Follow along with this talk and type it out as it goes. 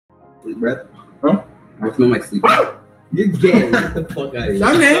Sleep breath? Huh? I smell like sleep breath. You're gay. Get the fuck out of here.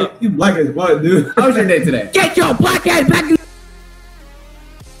 I mean, you black as fuck, dude. How was your day today? Get your black ass back in.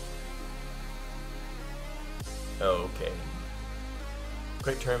 Okay.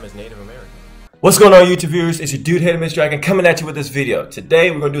 Great term is Native American. What's going on, YouTube viewers? It's your dude, Miss Dragon, coming at you with this video. Today,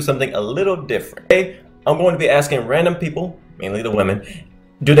 we're going to do something a little different. Today, I'm going to be asking random people, mainly the women,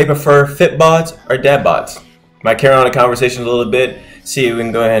 do they prefer fit bods or dad bods? Might carry on a conversation a little bit, see if we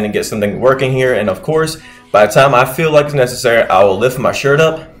can go ahead and get something working here, and of course, by the time I feel like it's necessary, I will lift my shirt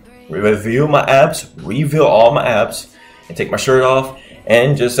up, reveal my abs, reveal all my abs, and take my shirt off,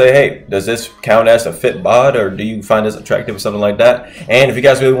 and just say, hey, does this count as a fit bod, or do you find this attractive or something like that? And if you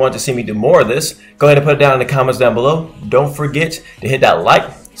guys really want to see me do more of this, go ahead and put it down in the comments down below. Don't forget to hit that like,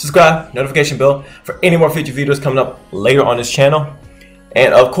 subscribe, notification bell for any more future videos coming up later on this channel.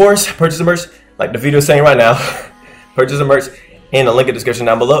 And of course, purchase the merch, like the video is saying right now. Purchase the merch in the link in the description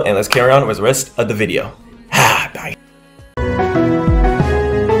down below, and let's carry on with the rest of the video. Bye.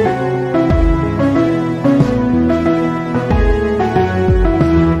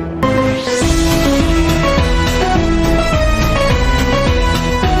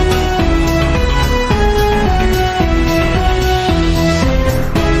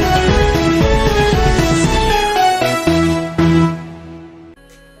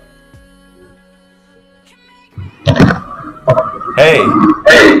 Hey,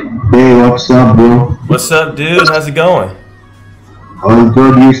 what's up, bro? What's up, dude? How's it going? All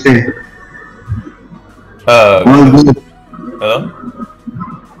good, you say? All good. Hello?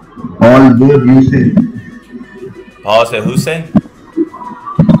 All good, you say? Paul said, who say?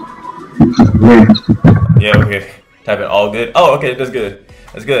 Wait. Yeah, okay. Type it all good. Oh, okay, that's good.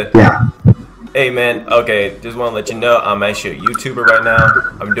 That's good. Yeah. Hey, man, okay, just want to let you know I'm actually a YouTuber right now.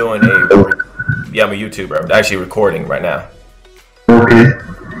 I'm doing I'm a YouTuber. I'm actually recording right now. Okay.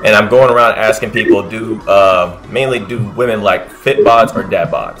 And I'm going around asking people, mainly do women like fit bods or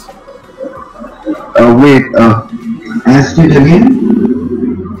dad bods? Wait, ask it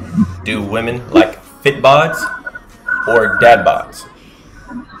again? Do women like fit bods or dad bods?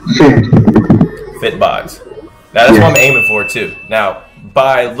 Fit. Fit bods. Now that's what I'm aiming for too. Now,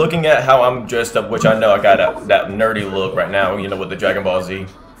 by looking at how I'm dressed up, which I know I got that nerdy look right now, you know, with the Dragon Ball Z.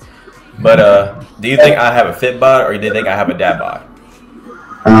 But do you think I have a fit bod or do you think I have a dad bod?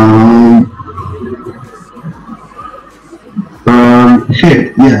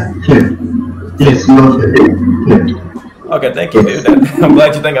 Fit, yeah, fit. Yes, you're fit. Okay, thank you, dude. I'm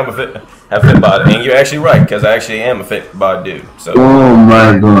glad you think I'm a fit bod, and you're actually right, because I actually am a fit bod dude. So. Oh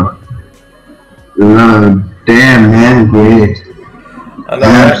my god. Damn, man, great. I know,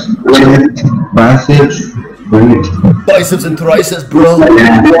 right? Biceps, great. Biceps and triceps, bro.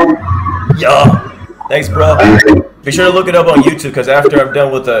 Yeah. Thanks, bro. Be sure to look it up on YouTube, because after I'm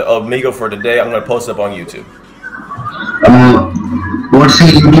done with the Omegle for today, I'm going to post it up on YouTube. What's your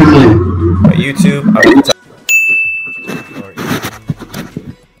YouTube name? My YouTube,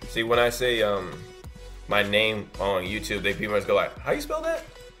 see, when I say my name on YouTube, they pretty much go like, how you spell that?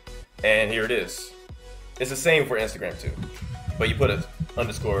 And here it is. It's the same for Instagram too, but you put an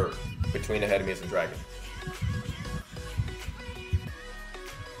underscore between the head of me and dragon.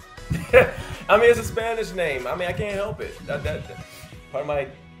 I mean, it's a Spanish name. I mean, I can't help it. That's part of my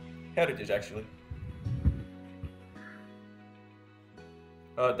heritage, actually.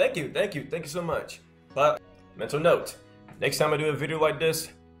 Thank you so much. But mental note: next time I do a video like this,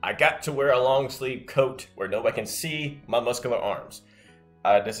 I got to wear a long sleeve coat where nobody can see my muscular arms.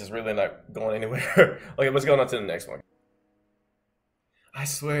 This is really not going anywhere. Okay, let's go on to the next one. I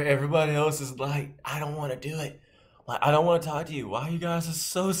swear everybody else is like, I don't want to do it. Like, I don't want to talk to you. Why you guys are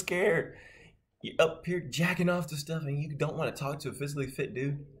so scared? You're up here jacking off to stuff and you don't want to talk to a physically fit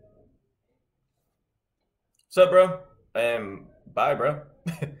dude. What's up, bro? Bye, bro.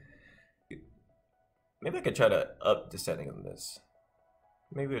 Maybe I could try to up the setting on this.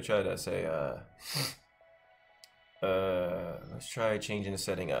 Maybe I'll try to say, let's try changing the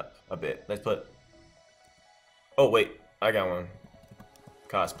setting up a bit. Let's put, oh wait, I got one.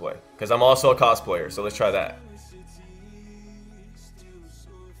 Cosplay, because I'm also a cosplayer, so let's try that.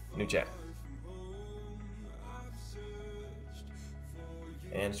 New chat.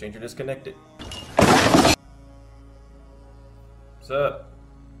 And stranger disconnected. What's up?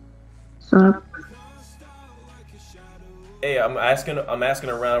 What's up? Hey, I'm asking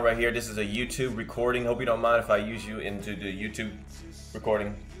around right here. This is a YouTube recording. Hope you don't mind if I use you into the YouTube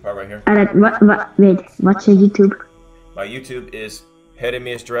recording part right here. Wait, what's your YouTube? My YouTube is Head of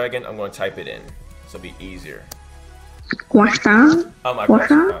Miss Dragon. I'm going to type it in, so it'll be easier. Question? Oh, my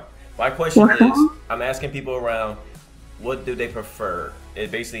question is, I'm asking people around, what do they prefer?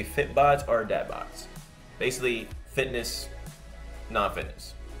 It's basically fit bods or dad bods. Basically fitness,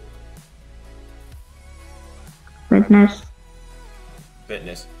 non-fitness. Fitness.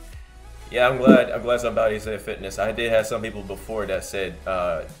 Fitness. Yeah, I'm glad somebody said fitness. I did have some people before that said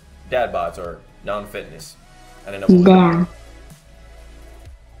dad bods or non-fitness. I didn't know what Damn.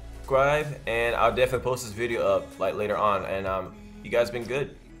 Subscribe, and I'll definitely post this video up like later on. And you guys been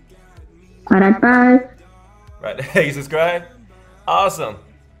good. Alright, bye. Right, you subscribe? Awesome.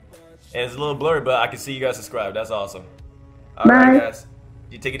 And it's a little blurry, but I can see you guys subscribe. That's awesome. All right, Bye. guys.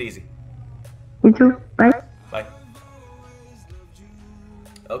 You take it easy. You too. Bye. Bye.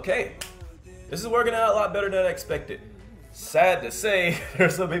 Okay. This is working out a lot better than I expected. Sad to say,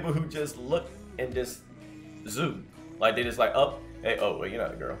 there's some people who just look and just zoom. Like they just like, oh, hey, oh, well, you're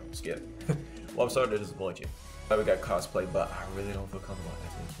not a girl. Skip. Well, I'm sorry to disappoint you. We got cosplay, but I really don't feel comfortable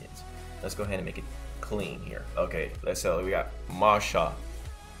asking kids. Let's go ahead and make it clean here. Okay, let's sell. We got martial.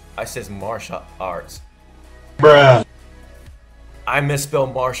 I says martial arts. Bruh. I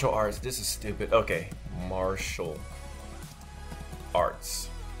misspelled martial arts. This is stupid. Okay, martial arts.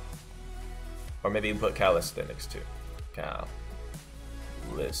 Or maybe you put calisthenics too.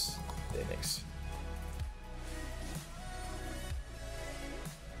 Calisthenics.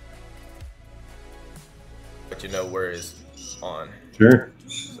 But you know where is on. Sure.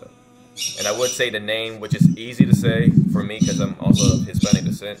 So, and I would say the name, which is easy to say for me because I'm also of Hispanic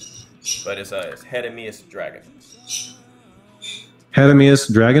descent. But it's Hedemius Dragon.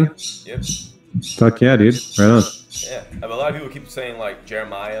 Hedemius Dragon? Yep. Fuck yeah, dude. Right on. Yeah. I mean, a lot of people keep saying like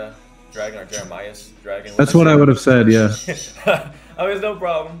Jeremiah Dragon or Jeremiah's Dragon. That's what I would have said, yeah. I mean, it's no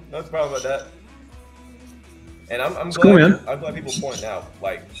problem. No problem with that. And I'm glad, cool, man. I'm glad people point out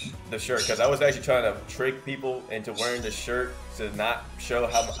like the shirt because I was actually trying to trick people into wearing the shirt to not show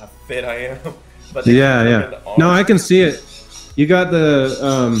how fit I am. But Yeah. No, I can see it. You got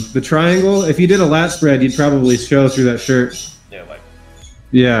the triangle. If you did a lat spread, you'd probably show through that shirt. Yeah, like.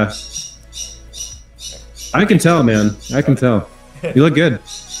 Yeah. I can tell, man. I can tell. You look good.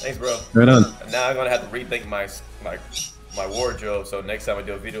 Thanks, bro. Right on. Now I'm gonna have to rethink my wardrobe. So next time I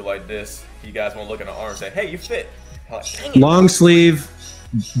do a video like this, you guys won't look at the arm and say, "Hey, you fit." I'm like, dang it. Long sleeve,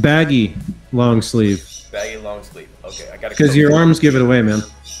 baggy long sleeve. Baggy long sleeve. Okay, I gotta. Because your arms give it away, man.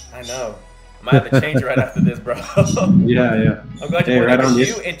 I know. I might have to change it right after this, bro. Yeah. I'm glad you Hey, pointed right out on,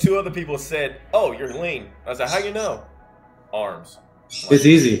 you and two other people said, "Oh, you're lean." I was like, "How you know?" Arms. Like, It's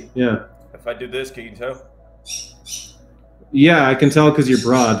easy. Yeah. if I do this, can you tell? Yeah, I can tell because you're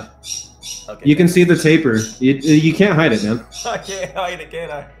broad. Okay. You can see the taper. You can't hide it, man. I can't hide it, can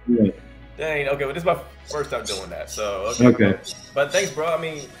I? Yeah. Dang. Okay, well, this is my first time doing that, so Okay. But thanks, bro. I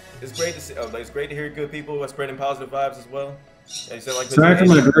mean, it's great to see. It's great to hear good people who are spreading positive vibes as well. And you said like Sorry for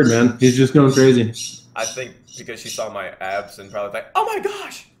my bird, man. He's just going crazy. I think because she saw my abs and probably like, oh my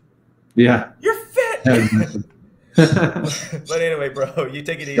gosh, Yeah. you're fit. Yeah, exactly. But anyway, bro, you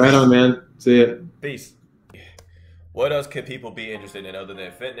take it easy. Right on, man. See ya. Peace. What else could people be interested in other than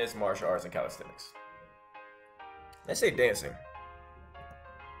fitness, martial arts, and calisthenics? Let's say dancing.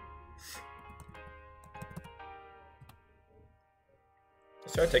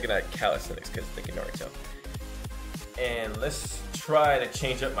 Let's try taking that calisthenics because they can already tell. And let's try to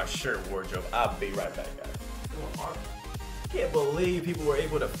change up my shirt wardrobe. I'll be right back, guys. I can't believe people were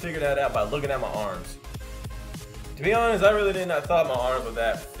able to figure that out by looking at my arms. To be honest, I really didn't. I thought my arms were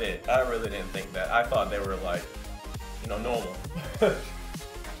that fit. I really didn't think that. I thought they were like, you know, normal.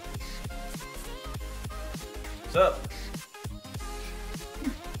 What's up?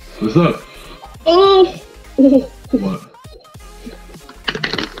 What's up? Oh. What?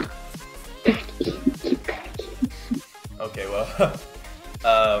 Okay, well,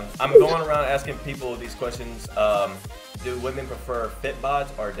 I'm going around asking people these questions. Do women prefer fit bods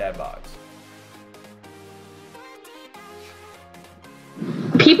or dad bods?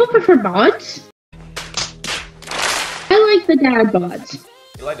 People prefer bods? I like the dad bods.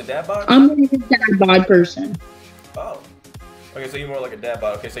 You like the dad bod? I'm like a dad bod person. Oh. Okay, so you're more like a dad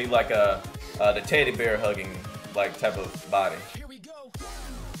bod. Okay, so you like the teddy bear hugging like type of body.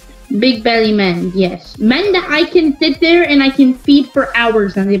 Big belly men, yes. Men that I can sit there and I can feed for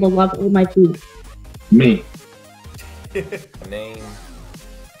hours and they will love all my food. Me. Name.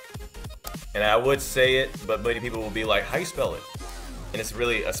 And I would say it, but many people will be like, how you spell it? And it's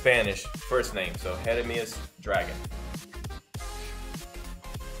really a Spanish first name, so Hedemius Dragon.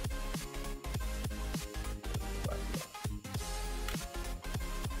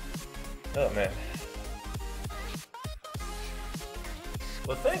 Oh man.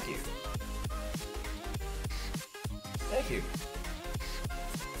 Well, thank you. Thank you.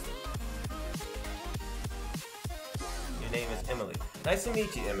 Your name is Emily. Nice to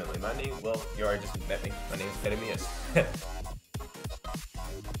meet you, Emily. My name, well, you already just met me. My name is Edemius.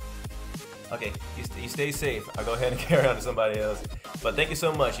 Okay, you stay safe. I'll go ahead and carry on to somebody else. But thank you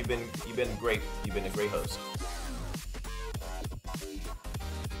so much. You've been great. You've been a great host.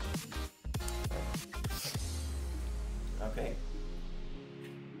 Okay.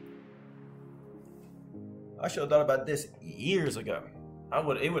 I should have thought about this years ago. It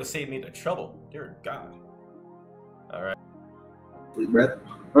would have saved me the trouble. Dear God. All right. Sleep breath?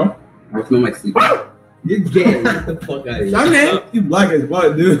 Huh? I smell like sleep breath. You're gay. Get the fuck out of here. I'm man. You black as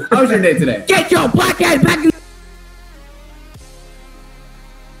fuck, dude. How was your day today? Get your black ass back.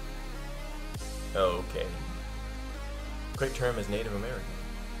 Okay. Correct term is Native American.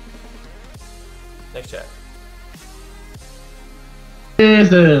 Next chat.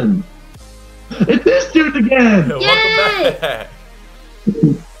 Listen, it's this dude again. Welcome back.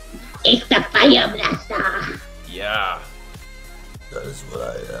 It's the fire blaster. Yeah. That is what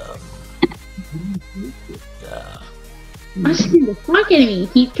I am. Yeah. I scared the fuck out of me.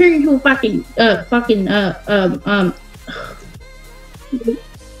 He turned into a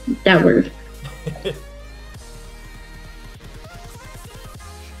that word.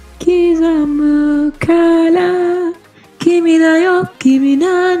 Kizamu kara kimi da yo kimi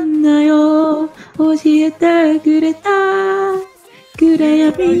nan da yo ojiete kureta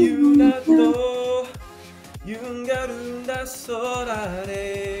kurayami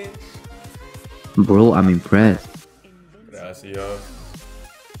Bro, I'm impressed. Gracias.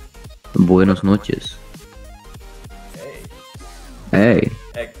 Buenas noches. Hey.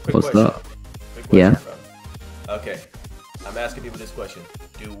 Hey, Quick what's question. up? Quick question, Yeah. bro. Okay. I'm asking people this question.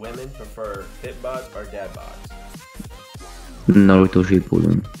 Do women prefer fit bods or dad bods? Naruto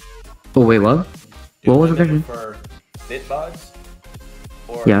Shippuden. Oh wait, what? Do What was the women question? prefer fit bods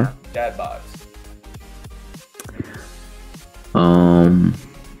or Yeah. dad bods?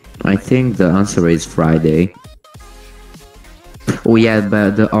 I think the answer is Friday. Oh yeah,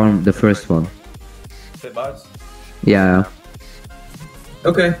 but the first one. Fit bods? Yeah.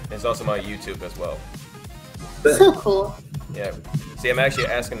 Okay. It's also my YouTube as well. So cool. Yeah. See, I'm actually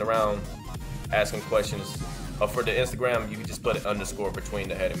asking around, asking questions. For the Instagram, you can just put an underscore between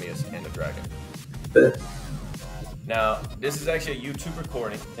the Hedemius and the dragon. Now, this is actually a YouTube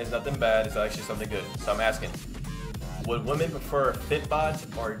recording. It's nothing bad. It's actually something good. So I'm asking, would women prefer fit bods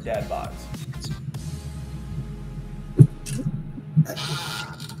or dad bods?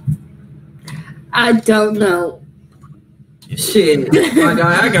 I don't know. Shit, my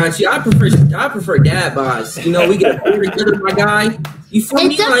guy, I got you. I prefer dad bods. You know, we get a together, my guy. You feel It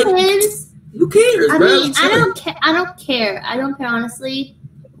me? Like, depends. who cares, I bro? mean, I don't care. I don't care. I don't care honestly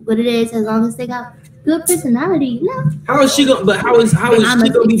what it is, as long as they got good personality. You know. How is she gonna? But how is she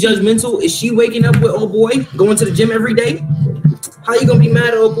gonna be judgmental? Is she waking up with old boy, going to the gym every day? How you gonna be mad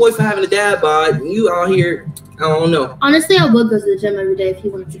at old boy for having a dad bod? You out here, I don't know. Honestly, I would go to the gym every day if he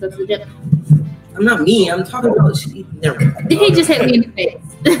wanted to go to the gym. I'm not me. I'm talking about she. Never mind. He just hit me in the face.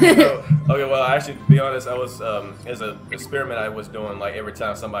 Okay, well, actually, to be honest, I was, as an experiment I was doing, like, every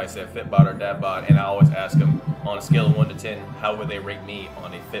time somebody said fit bod or dad bod, and I always ask them, on a scale of 1 to 10, how would they rate me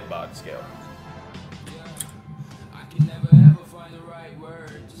on a fit bod scale?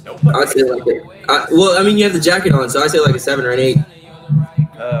 Nope. I'd say like well, I mean, you have the jacket on, so I say like a 7 or an 8.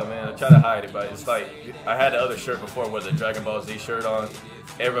 Oh, man, I try to hide it, but it's like, I had the other shirt before with the Dragon Ball Z shirt on.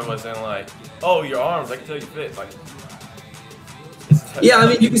 Everyone was in like, oh, your arms, I can tell you fit. Like, yeah, I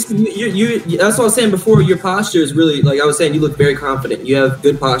mean, you can see, you that's what I was saying before. Your posture is really, like I was saying, you look very confident. You have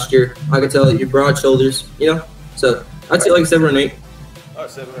good posture. I can tell your broad shoulders, you know? So I'd say like 7 or an 8. Oh,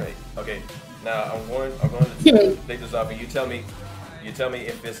 7 or 8. Okay. Now I'm going to take this off, and you tell me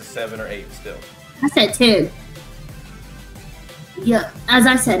if it's a 7 or 8 still. I said 10. Yeah, as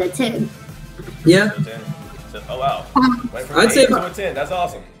I said, a 10. Yeah. 10. Oh wow. Went from I'd say 8 to a 10. That's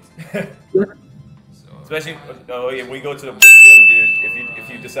awesome. Especially when we go to the gym, dude. If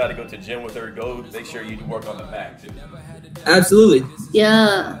you decide to go to the gym with her, go make sure you work on the back too. Absolutely.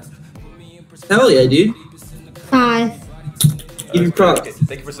 Yeah. Hell yeah, dude. 5. Give you props.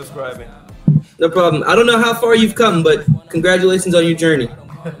 Thank you for subscribing. No problem. I don't know how far you've come, but congratulations on your journey.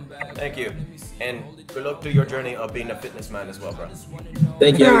 Thank you. And good luck to your journey of being a fitness man as well, bro.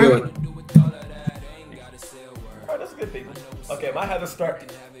 Thank you. Have a good one. Alright, that's good, people. Okay, I might have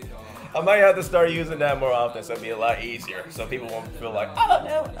to start using that more often, so it'll be a lot easier. So people won't feel like, oh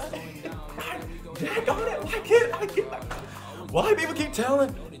no, why people keep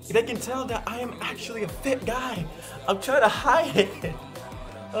telling? They can tell that I am actually a fit guy. I'm trying to hide it.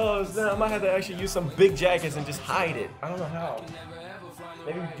 Oh, so I might have to actually use some big jackets and just hide it. I don't know how.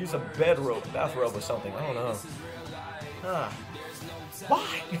 Maybe use a bathrobe or something. I don't know.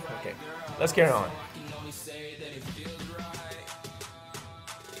 Why? Okay, let's carry on.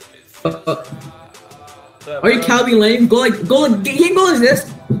 Are you Calvin Lame? Go like he goes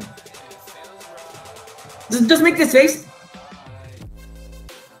this. Just make this face.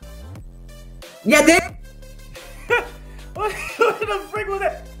 Yeah, then. What the frick was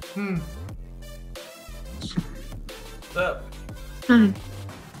that? What's up? Hi.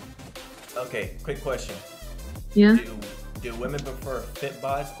 Okay, quick question. Yeah. Do women prefer fit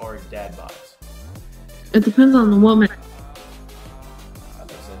bods or dad bods? It depends on the woman. That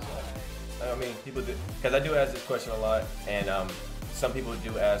makes sense. I mean, people do, because I do ask this question a lot, and some people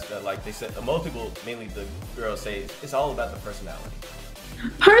do ask that, like they said, most people, mainly the girls, say it's all about the personality.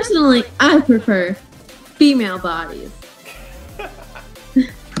 Personally, I prefer female bodies.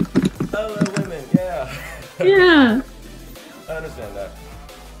 Hello, women, yeah. Yeah. I understand that.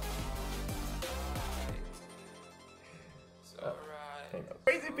 So,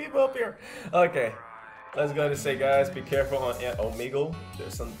 crazy people up here. Okay, let's go ahead and say, guys, be careful on Omegle.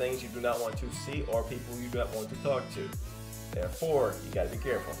 There's some things you do not want to see or people you do not want to talk to. Therefore, you gotta be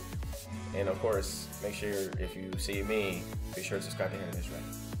careful. And of course, make sure if you see me, be sure to subscribe to Hate Miss Dragon.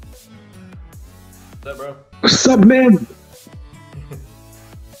 What's up, bro? What's up, man?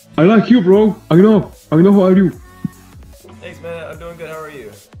 I like you, bro. I know how are you. Thanks, man. I'm doing good. How are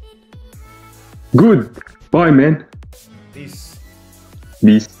you? Good. Bye, man. Peace.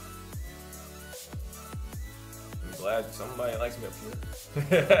 Peace. I'm glad somebody likes me up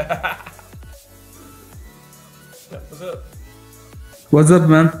here. Yeah, what's up? What's up,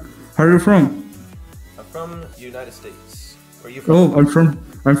 man? Where are you from? I'm from the United States. Where are you from? Oh,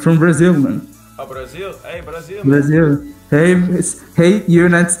 I'm from Brazil, man. Oh, Brazil. Hey, Brazil. Man. Brazil. Hey,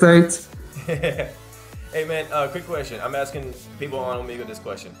 United States. Hey, man. Quick question. I'm asking people on Omegle this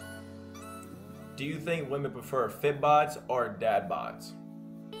question. Do you think women prefer fit bods or dad bods?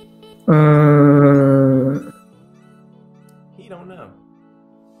 He don't know.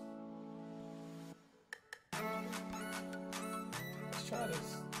 Let's try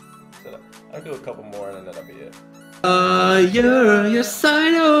this. I'll do a couple more and then that'll be it. Yes,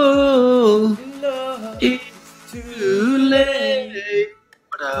 I know it's too late,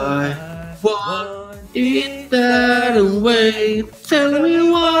 but I want it that way. Tell me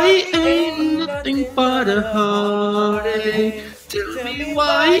why ain't nothing but a heartache. Tell me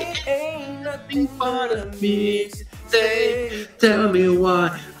why ain't nothing but a mistake. Tell me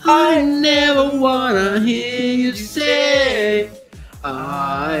why I never wanna hear you say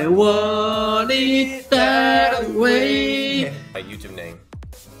I want it that way. My YouTube name.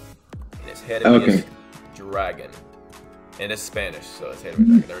 And it's Hate Miss Dragon. And it's Spanish, so it's Hate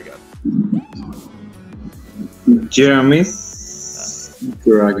Miss Dragon. There we go. Jeremy's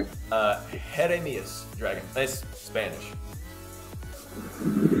Dragon. Hate Miss Dragon. It's Spanish.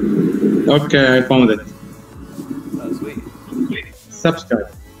 Okay, I found it. Oh, sweet.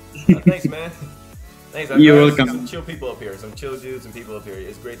 Subscribe. Thanks, man. Thanks. You're got welcome. Some chill people up here, some chill dudes and people up here.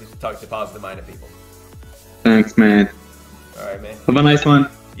 It's great to talk to positive-minded people. Thanks, man. All right, man. Have a nice one.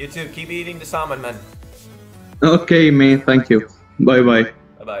 You too. Keep eating the salmon, man. Okay, man. Thank you. Bye bye.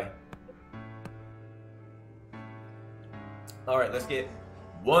 Bye bye. All right, let's get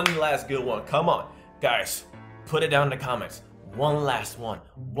one last good one. Come on, guys. Put it down in the comments. One last one.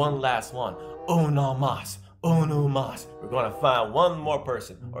 One last one. Uno más. Uno más. We're gonna find one more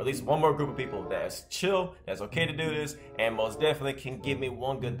person, or at least one more group of people that's chill, that's okay to do this, and most definitely can give me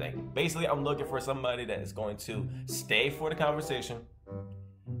one good thing. Basically, I'm looking for somebody that is going to stay for the conversation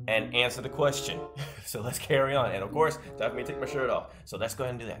and answer the question. So let's carry on. And of course, time for me to take my shirt off. So let's go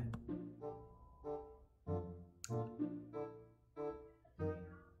ahead and do that.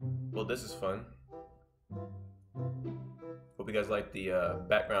 Well, this is fun. Hope you guys like the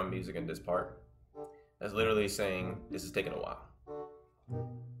background music in this part. That's literally saying this is taking a while.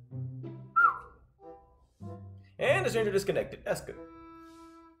 And the stranger disconnected. That's good.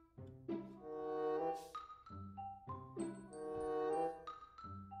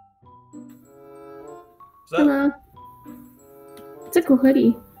 What's up? Hello. It's a cool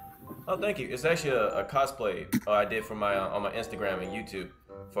hoodie. Oh, thank you. It's actually a cosplay I did for my on my Instagram and YouTube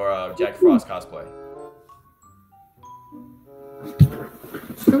for Jack Frost cosplay.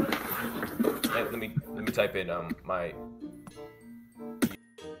 Hey, let me type in my